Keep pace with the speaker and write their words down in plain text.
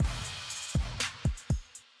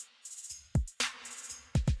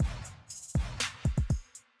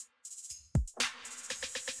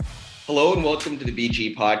Hello and welcome to the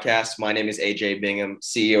BG podcast. My name is AJ Bingham,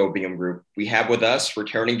 CEO of Bingham Group. We have with us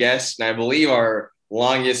returning guests, and I believe our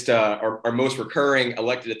longest, our most recurring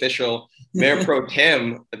elected official, Mayor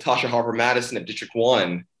Pro-Tem, Natasha Harper-Madison of District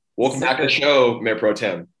 1. Welcome back to the show, Mayor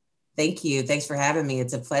Pro-Tem. Thank you. Thanks for having me.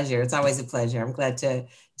 It's a pleasure. It's always a pleasure. I'm glad to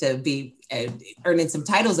be earning some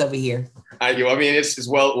titles over here. I mean, it's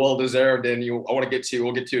well deserved, and we'll get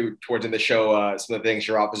to towards in the show some of the things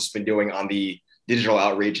your office has been doing on the digital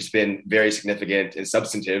outreach. Has been very significant and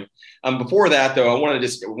substantive. Before that, though, I want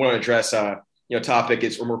to address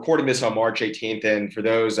topic. We're recording this on March 18th, and for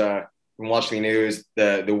those from watching the news,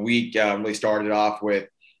 the week really started off with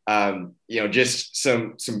just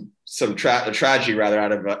some tragedy rather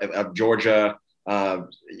out of Georgia.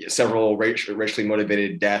 Several racially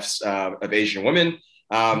motivated deaths of Asian women.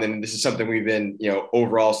 And this is something we've been,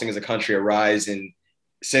 overall seeing as a country a rise in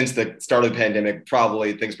since the start of the pandemic.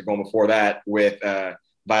 Probably things were going before that with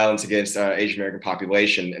violence against Asian American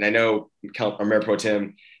population. And I know, Mayor Pro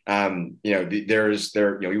Tem,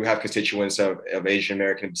 you have constituents of Asian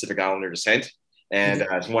American and Pacific Islander descent, and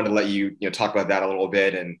I just wanted to let you talk about that a little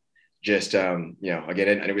bit and just again,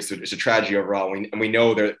 and it's a tragedy overall. And we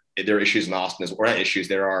know there are issues in Austin or not issues.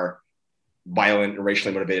 There are violent and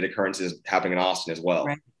racially motivated occurrences happening in Austin as well.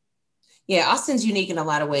 Right. Yeah, Austin's unique in a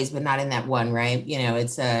lot of ways, but not in that one, right?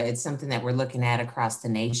 It's something that we're looking at across the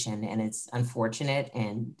nation, and it's unfortunate.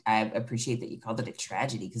 And I appreciate that you called it a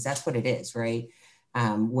tragedy, because that's what it is, right?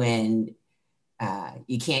 When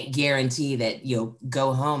you can't guarantee that you'll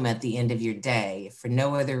go home at the end of your day for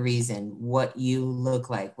no other reason, what you look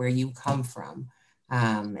like, where you come from.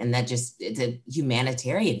 And it's a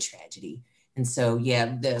humanitarian tragedy. And so,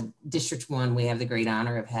 the District 1, we have the great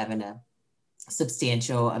honor of having a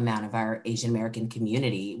substantial amount of our Asian American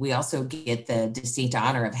community. We also get the distinct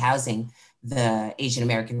honor of housing the Asian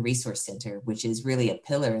American Resource Center, which is really a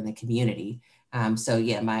pillar in the community.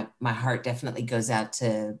 My heart definitely goes out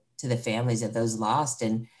to the families of those lost.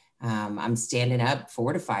 And I'm standing up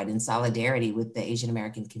fortified in solidarity with the Asian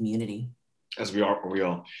American community. As we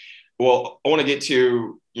all. Well, I want to get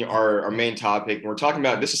to our main topic. We're talking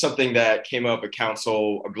about, this is something that came up at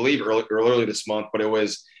council, I believe earlier this month, but it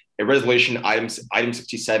was a resolution item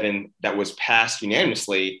 67 that was passed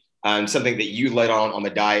unanimously, something that you led on the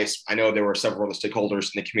dais. I know there were several other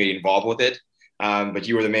stakeholders in the community involved with it, but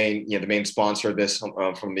you were the main sponsor of this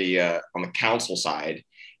from the on the council side.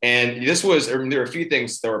 And there were a few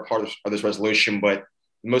things that were part of this resolution, but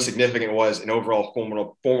the most significant was an overall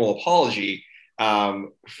formal apology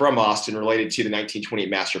from Austin related to the 1928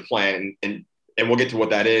 master plan. And we'll get to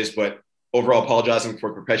what that is, but overall apologizing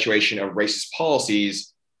for perpetuation of racist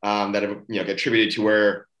policies that have contributed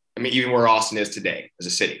to even where Austin is today as a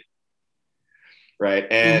city. Right.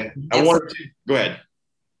 And I wanted to go ahead.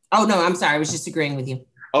 Oh, no, I'm sorry. I was just agreeing with you.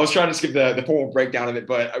 I was trying to skip the formal breakdown of it,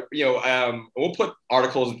 but we'll put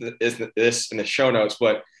articles of this in the show notes.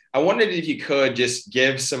 But I wondered if you could just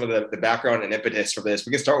give some of the background and impetus for this.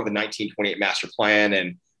 We can start with the 1928 master plan,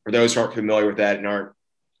 and for those who aren't familiar with that and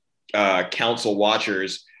aren't council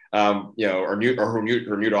watchers, or who are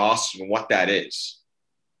new to Austin, what that is,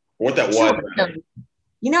 what that was.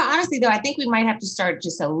 Honestly, though, I think we might have to start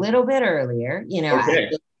just a little bit earlier. Okay.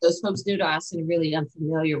 Those folks new to Austin, really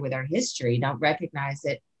unfamiliar with our history, don't recognize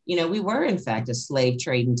that, we were, in fact, a slave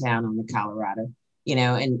trading town on the Colorado,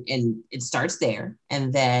 and it starts there.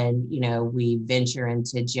 And then, we venture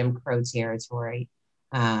into Jim Crow territory.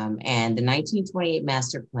 And the 1928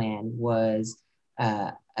 master plan was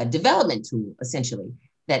a development tool, essentially,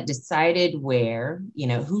 that decided where,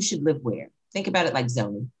 who should live where. Think about it like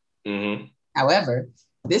zoning. Mm-hmm. However,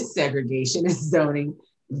 this segregation of zoning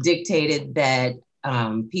dictated that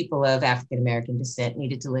people of African-American descent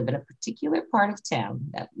needed to live in a particular part of town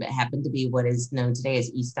that happened to be what is known today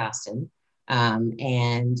as East Austin.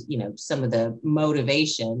 And some of the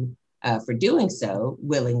motivation for doing so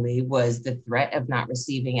willingly was the threat of not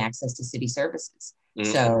receiving access to city services.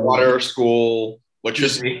 Mm-hmm. So water, school,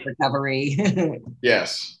 electricity, recovery.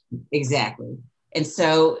 Yes, exactly. And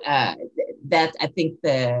so that, I think,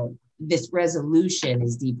 this resolution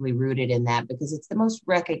is deeply rooted in that, because it's the most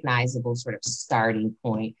recognizable sort of starting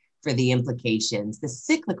point for the implications, the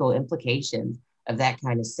cyclical implications of that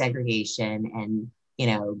kind of segregation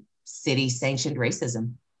and, city sanctioned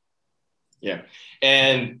racism. Yeah.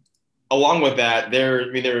 And along with that,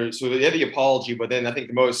 so they had the apology, but then I think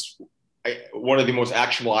one of the most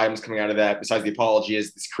actionable items coming out of that, besides the apology,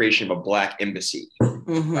 is this creation of a Black embassy.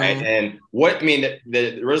 Mm-hmm. Right. And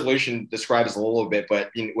the resolution describes a little bit,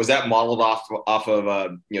 but was that modeled off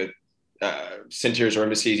of centers or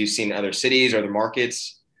embassies you've seen in other cities or the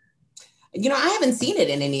markets? I haven't seen it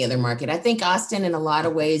in any other market. I think Austin, in a lot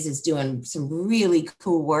of ways, is doing some really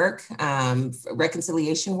cool work,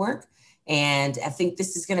 reconciliation work. And I think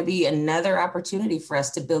this is going to be another opportunity for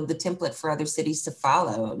us to build the template for other cities to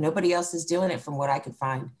follow. Nobody else is doing it from what I could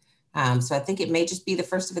find. So I think it may just be the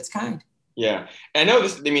first of its kind. Yeah, and I know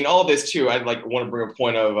this. I mean, all of this too. I'd like want to bring a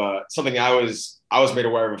point of something I was made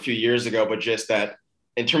aware of a few years ago, but just that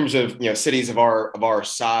in terms of cities of our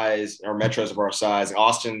size, or metros of our size,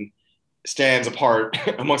 Austin stands apart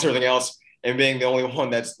amongst everything else and being the only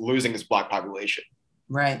one that's losing its Black population.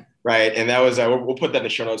 Right. Right. And that was, we'll put that in the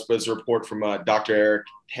show notes, but it's a report from Dr. Eric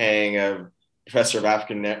Hang, a professor of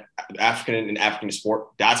African and African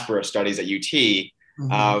diaspora studies at UT.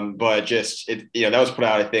 Mm-hmm. But just, that was put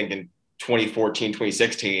out, I think, in 2014,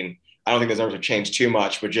 2016. I don't think those numbers have changed too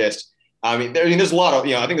much, but just, there's a lot of,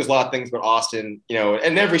 I think there's a lot of things about Austin,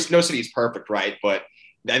 and no city is perfect, right? But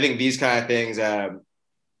I think these kind of things, and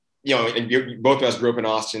both of us grew up in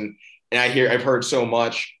Austin, and I've heard so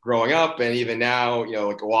much growing up, and even now,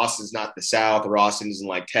 like Austin's not the South, or Austin's in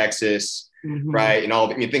like Texas, mm-hmm. right? And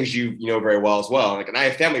all things you know very well as well. Like, and I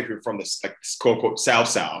have family who are from this like quote unquote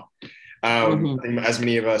South, mm-hmm. as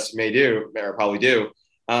many of us may do or probably do.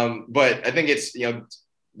 But I think it's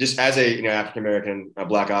just as a African American,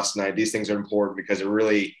 Black Austinite, these things are important because it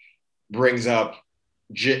really brings up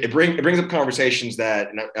conversations that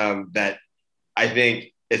that I think.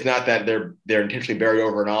 It's not that they're intentionally buried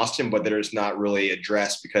over in Austin, but they're just not really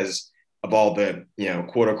addressed because of all the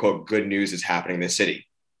quote unquote good news that's happening in the city.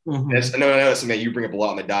 Mm-hmm. I know that's something that you bring up a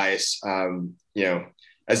lot on the dais.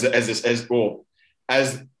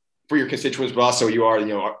 As for your constituents, but also you are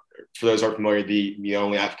for those who aren't familiar, the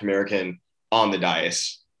only African American on the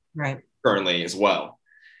dais, right, currently as well.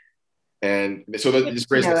 And so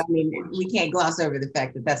we can't gloss over the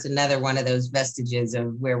fact that that's another one of those vestiges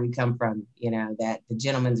of where we come from, that the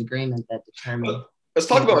gentleman's agreement that determined. Let's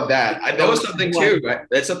talk about that. That was something too.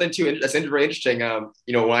 That's something too. That's very interesting.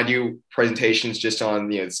 When I do presentations just on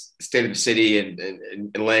the state of the city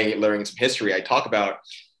and laying some history, I talk about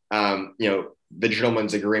the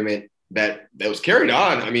gentleman's agreement that was carried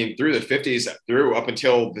on. I mean, through the 50s, through up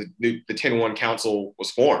until the 10-1 Council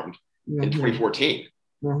was formed mm-hmm. in 2014.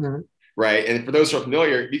 Mm-hmm. Right. And for those who are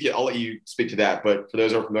familiar, I'll let you speak to that. But for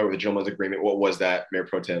those who are familiar with the Gentleman's Agreement, what was that, Mayor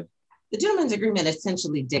Pro-Tem? The Gentleman's Agreement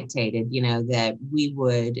essentially dictated, that we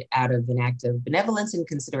would, out of an act of benevolence and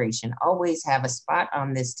consideration, always have a spot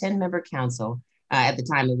on this 10-member council. At the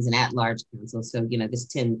time, it was an at-large council. So, this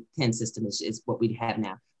 10 system is what we'd have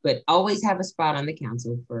now. But always have a spot on the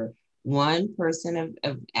council for one person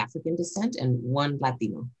of African descent and one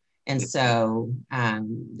Latino. And so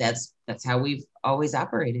that's how we've always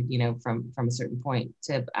operated, from a certain point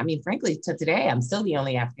to, frankly, to today, I'm still the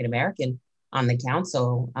only African American on the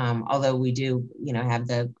council, although we do, have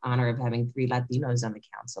the honor of having 3 Latinos on the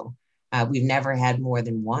council. We've never had more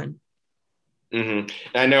than one. Mm-hmm.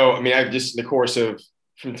 I know. I've just in the course of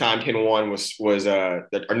from time 10-1 was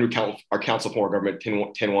our council form of government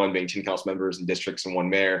 10-1 being 10 council members and districts and 1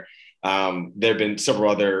 mayor. There have been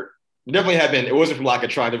several other. Definitely have been. It wasn't from lack of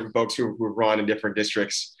trying. Different folks who run in different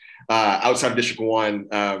districts outside of District 1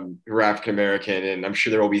 who are African American, and I'm sure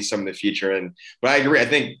there will be some in the future. But I agree. I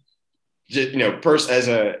think first as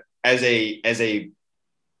a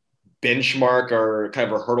benchmark or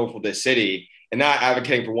kind of a hurdle for this city, and not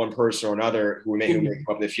advocating for one person or another who may come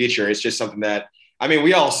up in the future. It's just something that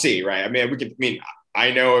we all see, right?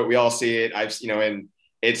 I know it. We all see it. and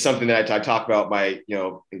it's something that I talk about my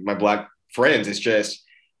Black friends.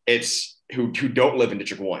 It's who don't live in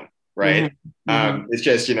District 1, right? Mm-hmm. It's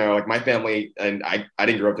just, like my family, and I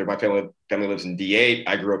didn't grow up there. My family lives in D8.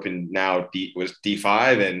 I grew up in was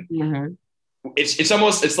D5. And mm-hmm.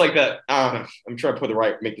 it's like that. I don't know. I'm trying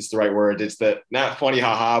to make this the right word. It's the not funny,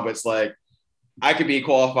 haha, but it's like, I could be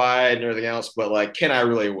qualified and everything else, but like, can I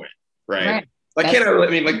really win? Right. Like, can I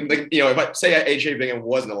really, if I say AJ Bingham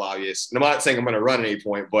wasn't a lobbyist, and I'm not saying I'm going to run at any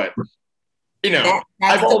point, but I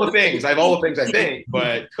have all the things. I have all the things I think,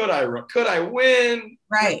 but could I win?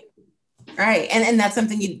 Right. And that's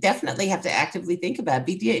something you definitely have to actively think about.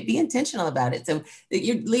 Be intentional about it. So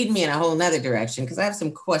you're leading me in a whole nother direction, because I have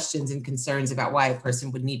some questions and concerns about why a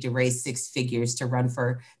person would need to raise 6 figures to run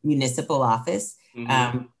for municipal office.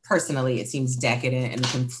 Mm-hmm. Personally, it seems decadent and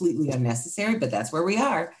completely unnecessary, but that's where we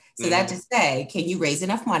are. So mm-hmm. that to say, can you raise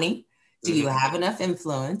enough money? Do you have enough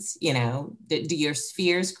influence? Do your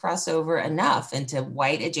spheres cross over enough into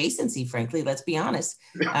white adjacency? Frankly, let's be honest.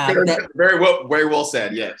 Very well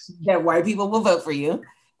said. Yes. That white people will vote for you.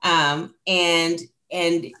 And can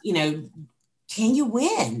you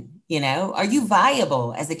win? Are you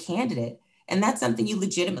viable as a candidate? And that's something you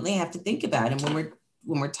legitimately have to think about. And when we're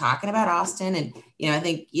when we're talking about Austin, and, I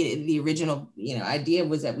think the original, idea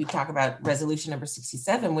was that we talk about resolution number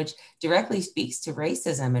 67, which directly speaks to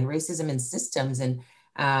racism and racism in systems. And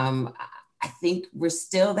I think we're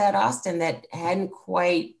still that Austin that hadn't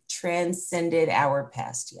quite transcended our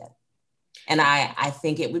past yet. And I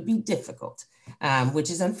think it would be difficult, which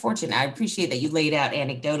is unfortunate. I appreciate that you laid out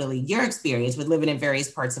anecdotally your experience with living in various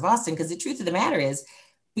parts of Austin, because the truth of the matter is,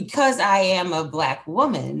 because I am a Black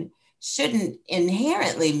woman shouldn't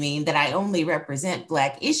inherently mean that I only represent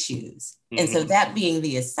Black issues. Mm-hmm. And so that being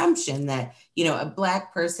the assumption that, a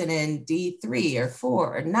Black person in D3 or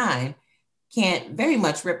 4 or 9 can't very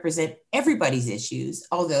much represent everybody's issues,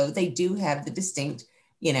 although they do have the distinct,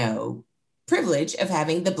 privilege of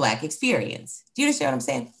having the Black experience. Do you understand what I'm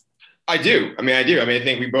saying? I do. I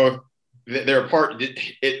think we both, they're a part,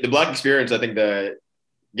 the Black experience, I think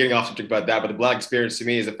getting off subject about that, but the Black experience to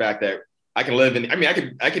me is the fact that I can live in,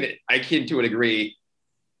 I can to a degree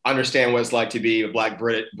understand what it's like to be a Black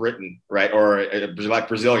Briton, right? Or a Black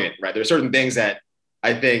Brazilian, right? There are certain things that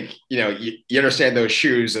I think, you understand those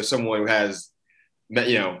shoes of someone who has,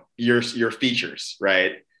 your features,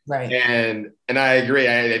 right? Right. And I agree.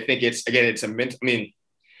 I think it's a mental,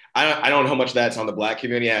 I don't know how much that's on the Black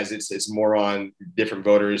community as it's more on different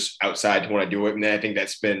voters outside to want to do it. And then I think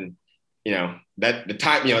that's been, that the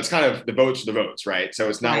time, it's kind of the votes are the votes, right? So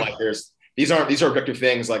it's not like these are objective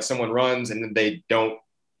things like someone runs and then they don't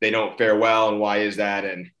fare well. And why is that?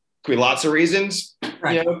 And could be lots of reasons,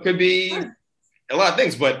 it could be a lot of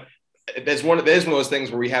things, but there's one of those things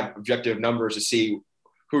where we have objective numbers to see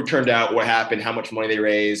who turned out, what happened, how much money they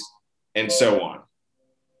raised, and so on.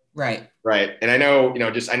 Right. Right. And I know,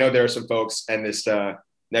 I know there are some folks in this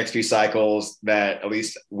next few cycles that at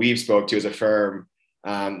least we've spoke to as a firm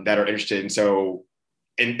that are interested. And so,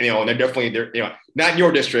 and they're definitely, not in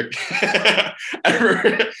your district,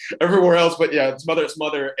 everywhere else, but some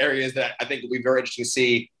other areas that I think will be very interesting to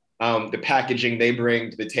see the packaging they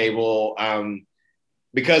bring to the table.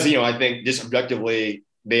 Because, I think just objectively,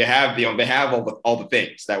 they have all the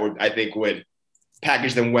things that would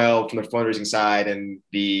package them well from the fundraising side and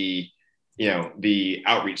the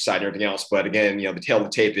outreach side and everything else. But again, the tail of the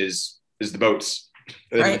tape is the votes.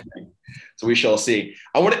 Right. So we shall see.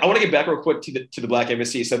 I want to get back real quick to the Black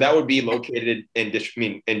Embassy. So that would be located in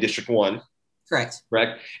District 1. Correct.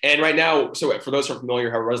 And right now, so for those who are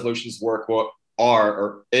familiar how resolutions work, they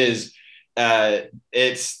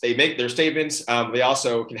make their statements. They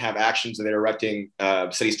also can have actions that they're directing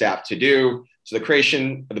city staff to do. So the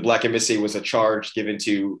creation of the Black Embassy was a charge given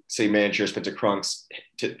to City Manager Spencer Crunk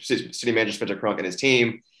and his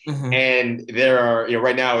team. Mm-hmm. And there are,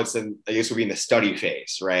 right now I guess we'll be in the study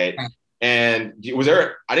phase, right? And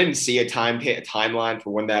I didn't see a timeline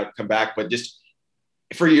for when that would come back, but just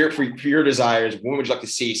for your desires, when would you like to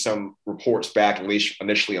see some reports back, at least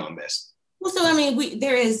initially, on this? Well, so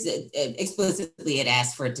there is explicitly it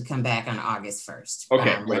asked for it to come back on August 1st.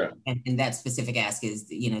 Okay. And that specific ask is,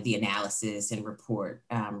 the analysis and report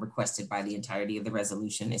requested by the entirety of the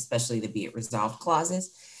resolution, especially the be it resolved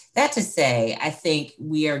clauses. That to say, I think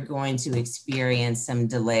we are going to experience some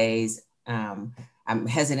delays. I'm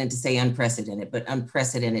hesitant to say unprecedented, but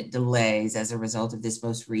unprecedented delays as a result of this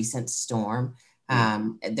most recent storm.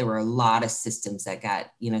 There were a lot of systems that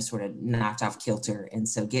got, sort of knocked off kilter. And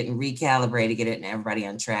so getting recalibrated, getting everybody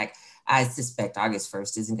on track, I suspect August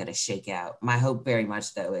 1st isn't going to shake out. My hope very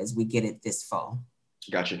much, though, is we get it this fall.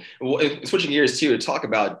 Gotcha. Well, switching gears, too, to talk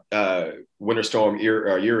about Winter Storm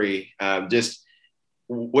Uri, just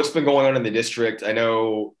what's been going on in the district. I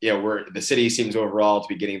know, where the city seems overall to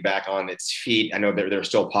be getting back on its feet. I know there are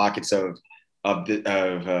still pockets of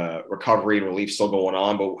recovery and relief still going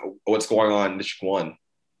on, but what's going on in District 1?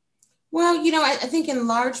 Well, I think in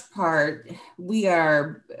large part, we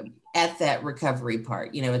are at that recovery part.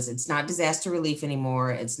 It's not disaster relief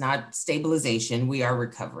anymore. It's not stabilization. We are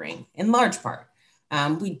recovering in large part.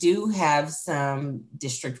 We do have some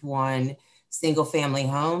District 1 single family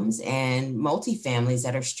homes and multifamilies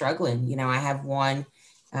that are struggling. I have one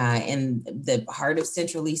in the heart of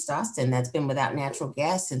Central East Austin that's been without natural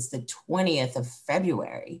gas since the 20th of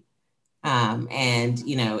February. And,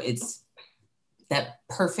 it's that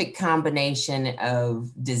perfect combination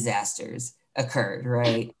of disasters occurred,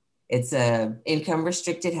 right? It's a income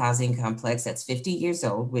restricted housing complex that's 50 years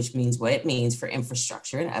old, which means what it means for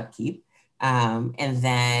infrastructure and upkeep. And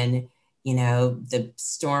then, the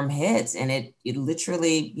storm hits and it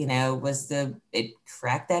literally, it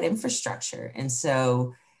cracked that infrastructure. And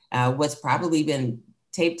so what's probably been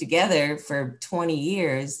taped together for 20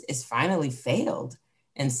 years is finally failed.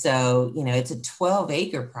 And so, it's a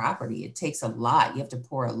 12-acre property. It takes a lot. You have to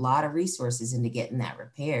pour a lot of resources into getting that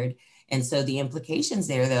repaired. And so the implications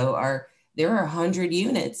there, though, are there are 100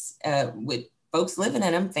 units with folks living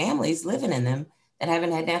in them, families living in them that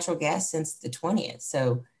haven't had natural gas since the 20th.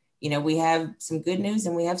 So, we have some good news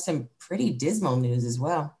and we have some pretty dismal news as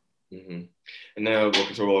well. Mm-hmm. And now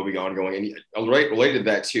looking to what we got ongoing, and related to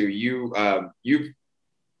that too, you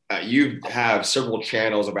have several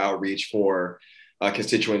channels of outreach for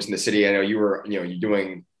constituents in the city. I know you're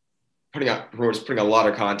putting a lot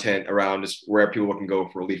of content around just where people can go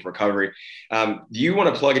for relief and recovery. Do you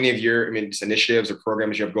want to plug any of your, just initiatives or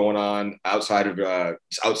programs you have going on outside of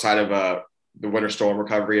the winter storm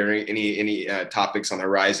recovery, or any topics on the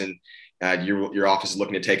horizon your office is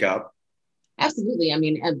looking to take up? Absolutely.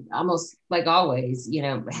 Almost like always,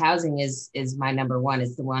 housing is my number one.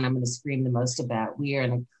 It's the one I'm going to scream the most about. We are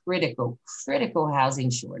in a critical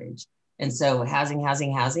housing shortage. And so housing,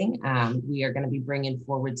 we are going to be bringing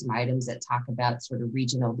forward some items that talk about sort of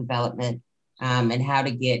regional development and how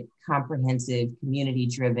to get comprehensive,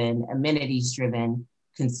 community-driven, amenities-driven,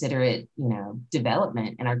 considerate,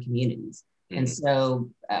 development in our communities. Mm-hmm. And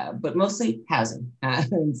so, but mostly housing.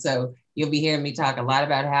 And so you'll be hearing me talk a lot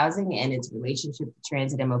about housing and its relationship to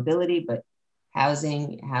transit and mobility, but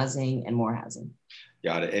housing, and more housing.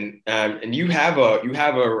 Got it. And you have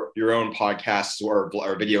your own podcast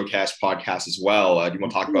or video cast podcast as well. Do you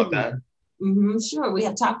want to talk about that? Mm-hmm, sure. We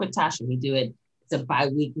have Talk with Tasha. We do it. It's a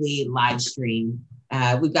bi-weekly live stream.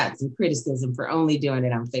 We've got some criticism for only doing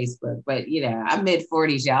it on Facebook, but I'm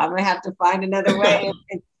mid-40s, y'all. I'm gonna have to find another way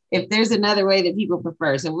if there's another way that people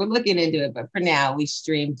prefer. So we're looking into it, but for now we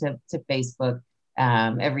stream to Facebook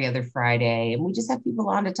every other Friday, and we just have people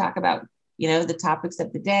on to talk about the topics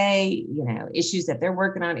of the day, issues that they're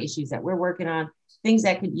working on, issues that we're working on, things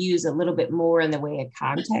that could use a little bit more in the way of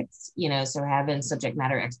context, so having subject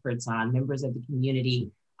matter experts on, members of the community,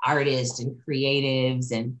 artists and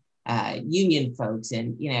creatives and union folks.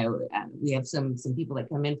 And, we have some people that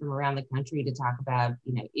come in from around the country to talk about,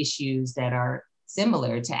 issues that are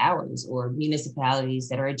similar to ours, or municipalities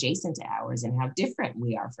that are adjacent to ours, and how different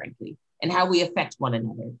we are, frankly, and how we affect one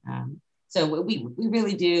another. So we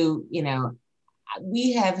really do,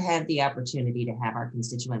 we have had the opportunity to have our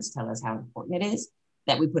constituents tell us how important it is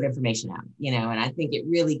that we put information out, and I think it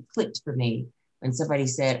really clicked for me when somebody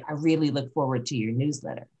said, I really look forward to your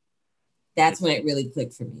newsletter. That's when it really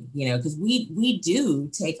clicked for me, because we do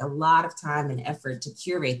take a lot of time and effort to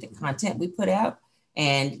curate the content we put out.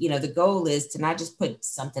 And, the goal is to not just put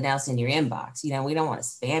something else in your inbox. We don't want to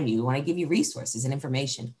spam you. We want to give you resources and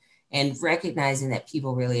information. And recognizing that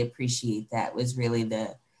people really appreciate that was really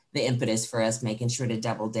the impetus for us making sure to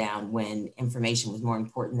double down when information was more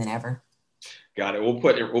important than ever. Got it. We'll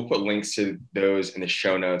put links to those in the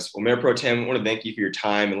show notes. Well, Mayor Pro-Tem, I want to thank you for your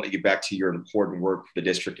time and let you get back to your important work for the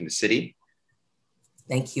district and the city.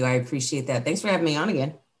 Thank you. I appreciate that. Thanks for having me on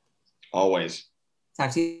again. Always.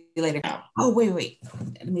 Talk to you later. Now. Oh, wait.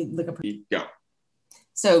 Let me look up. Go.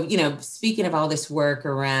 So, speaking of all this work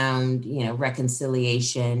around,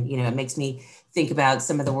 reconciliation, it makes me think about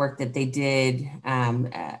some of the work that they did.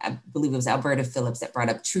 I believe it was Alberta Phillips that brought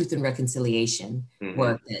up truth and reconciliation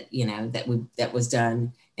work that, that was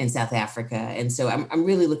done in South Africa. And so I'm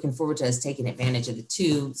really looking forward to us taking advantage of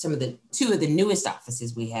two of the newest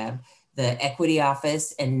offices we have, the Equity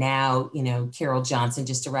Office, and now, Carol Johnson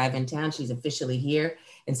just arrived in town. She's officially here.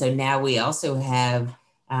 And so now we also have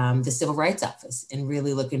the Civil Rights Office, and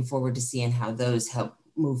really looking forward to seeing how those help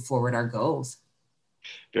move forward our goals.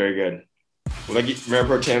 Very good. Well, thank you, Mayor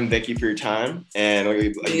Pro-Tem. Thank you for your time, and I'll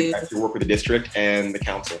get back to work with the district and the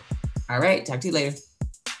council. All right. Talk to you later.